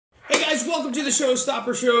guys, welcome to the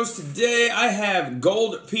Showstopper shows. Today I have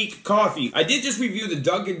Gold Peak Coffee. I did just review the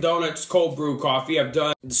Dunkin' Donuts cold brew coffee. I've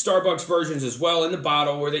done the Starbucks versions as well in the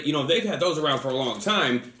bottle, where they've had those around for a long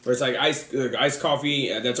time, where it's like iced coffee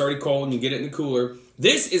that's already cold and you get it in the cooler.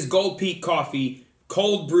 This is Gold Peak Coffee,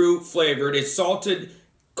 cold brew flavored. It's salted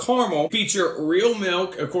caramel, feature real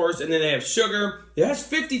milk, of course, and then they have sugar. It has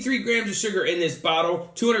 53 grams of sugar in this bottle,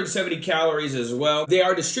 270 calories as well. They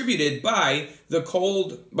are distributed by the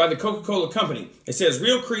Coca-Cola company. It says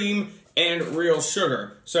real cream and real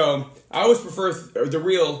sugar. So I always prefer the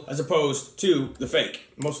real as opposed to the fake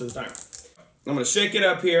most of the time. I'm gonna shake it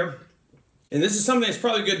up here. And this is something that's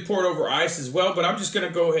probably good to pour it over ice as well, but I'm just gonna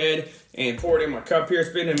go ahead and pour it in my cup here. It's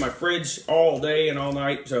been in my fridge all day and all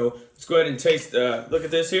night, so let's go ahead and taste, look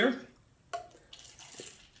at this here.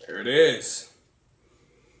 There it is.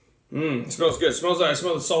 It smells good. It smells like, I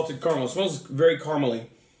smell the salted caramel. It smells very caramely.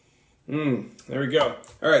 There we go.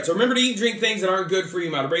 All right, so remember to eat and drink things that aren't good for you.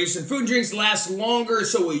 Moderation. Food and drinks last longer,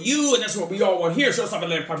 so will you, and that's what we all want here. Showstopper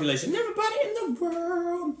land population. Everybody in the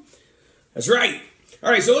world. That's right. All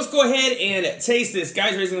right, so let's go ahead and taste this.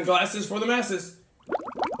 Guys, raising the glasses for the masses.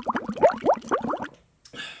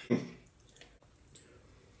 All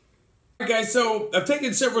right, guys, so I've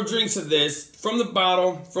taken several drinks of this from the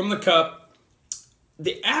bottle, from the cup.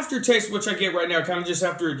 The aftertaste, which I get right now, kind of just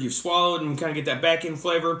after you've swallowed and kind of get that back end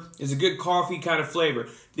flavor, is a good coffee kind of flavor.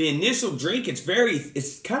 The initial drink,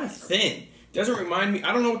 it's kind of thin. It doesn't remind me,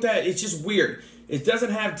 I don't know what that, it's just weird. It doesn't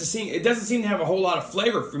seem to have a whole lot of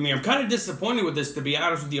flavor for me. I'm kind of disappointed with this, to be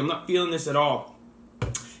honest with you. I'm not feeling this at all.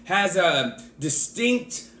 Has a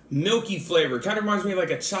distinct milky flavor. Kind of reminds me of like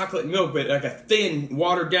a chocolate milk, but like a thin,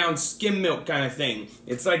 watered down skim milk kind of thing.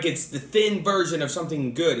 It's like it's the thin version of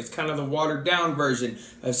something good. It's kind of the watered down version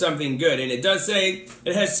of something good. And it does say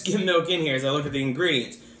it has skim milk in here as I look at the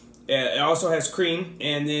ingredients. It also has cream,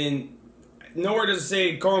 and then nowhere does it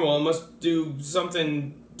say caramel. It must do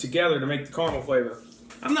something together to make the caramel flavor.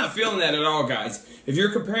 I'm not feeling that at all, guys. If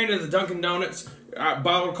you're comparing to the Dunkin' Donuts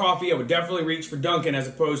bottled coffee, I would definitely reach for Dunkin' as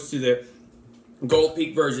opposed to the Gold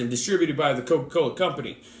Peak version distributed by the Coca-Cola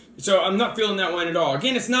company. So I'm not feeling that one at all.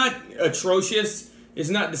 Again, it's not atrocious, it's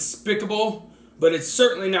not despicable, but it's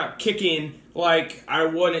certainly not kicking like I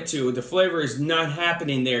want it to. The flavor is not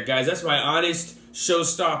happening there, guys. That's my honest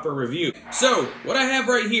Showstopper review. So, what I have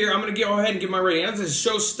right here, I'm going to go ahead and give my rating. This is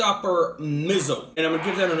Showstopper Mizzle, and I'm going to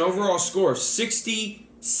give that an overall score of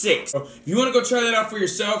 66. So, if you want to go try that out for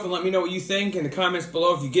yourself and let me know what you think in the comments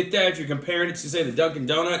below, if you get that, if you're comparing it to, say, the Dunkin'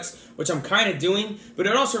 Donuts, which I'm kind of doing, but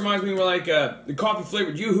it also reminds me more like the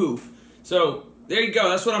coffee-flavored Yoo-Hoo. So, there you go.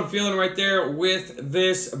 That's what I'm feeling right there with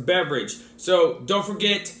this beverage. So, don't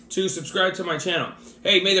forget to subscribe to my channel.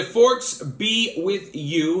 Hey, may the forks be with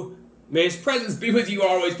you. May his presence be with you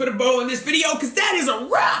always. Put a bow on this video, because that is a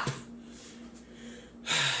wrap.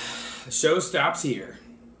 The show stops here.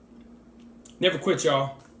 Never quit,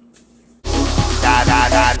 y'all.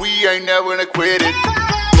 We ain't never gonna quit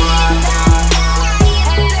it.